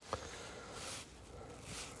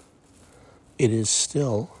It is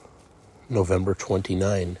still November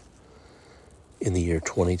 29 in the year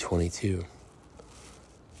 2022,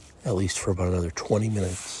 at least for about another 20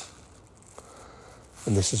 minutes.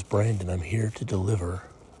 And this is Brandon. I'm here to deliver,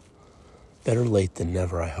 better late than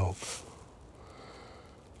never, I hope,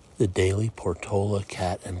 the daily Portola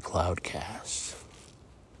Cat and Cloudcast.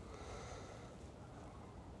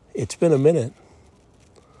 It's been a minute.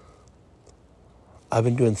 I've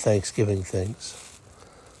been doing Thanksgiving things.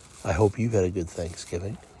 I hope you've had a good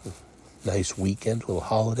Thanksgiving. Nice weekend, little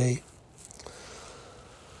holiday.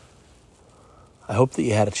 I hope that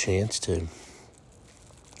you had a chance to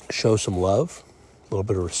show some love, a little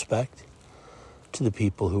bit of respect to the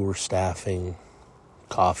people who were staffing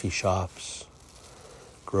coffee shops,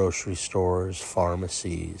 grocery stores,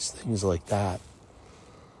 pharmacies, things like that,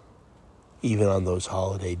 even on those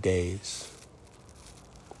holiday days.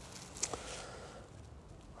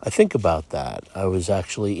 I think about that. I was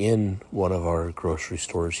actually in one of our grocery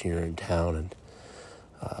stores here in town, and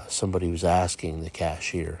somebody was asking the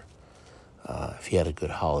cashier if he had a good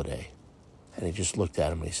holiday. And he just looked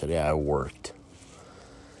at him and he said, "Yeah, I worked."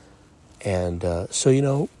 And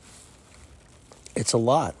so, it's a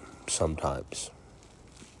lot sometimes.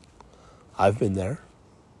 I've been there,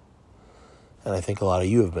 and I think a lot of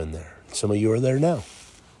you have been there. Some of you are there now.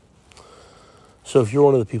 So if you're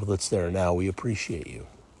one of the people that's there now, we appreciate you.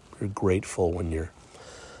 We're grateful when you're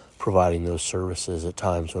providing those services at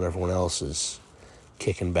times when everyone else is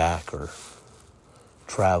kicking back or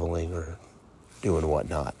traveling or doing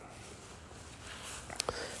whatnot.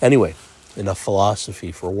 Anyway, enough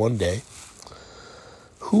philosophy for one day.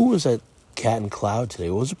 Who was at Cat and Cloud today?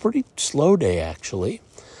 It was a pretty slow day, actually.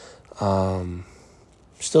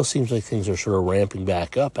 Still seems like things are sort of ramping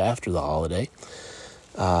back up after the holiday.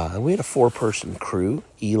 And we had a 4-person crew.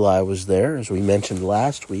 Eli was there, as we mentioned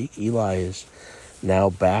last week. Eli is now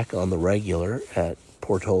back on the regular at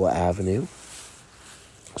Portola Avenue.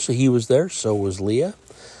 So he was there. So was Leah.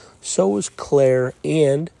 So was Claire.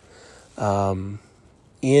 And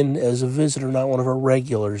in as a visitor, not one of our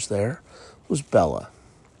regulars there, was Bella.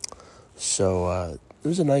 So it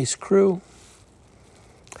was a nice crew.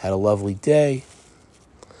 Had a lovely day.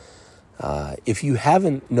 If you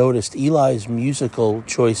haven't noticed, Eli's musical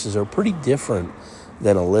choices are pretty different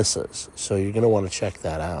than Alyssa's, so you're going to want to check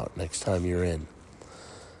that out next time you're in.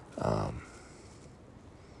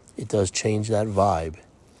 It does change that vibe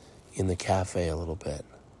in the cafe a little bit.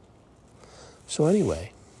 So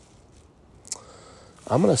anyway,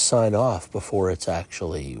 I'm going to sign off before it's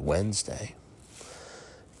actually Wednesday,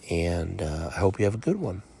 and I hope you have a good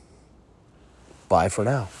one. Bye for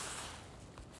now.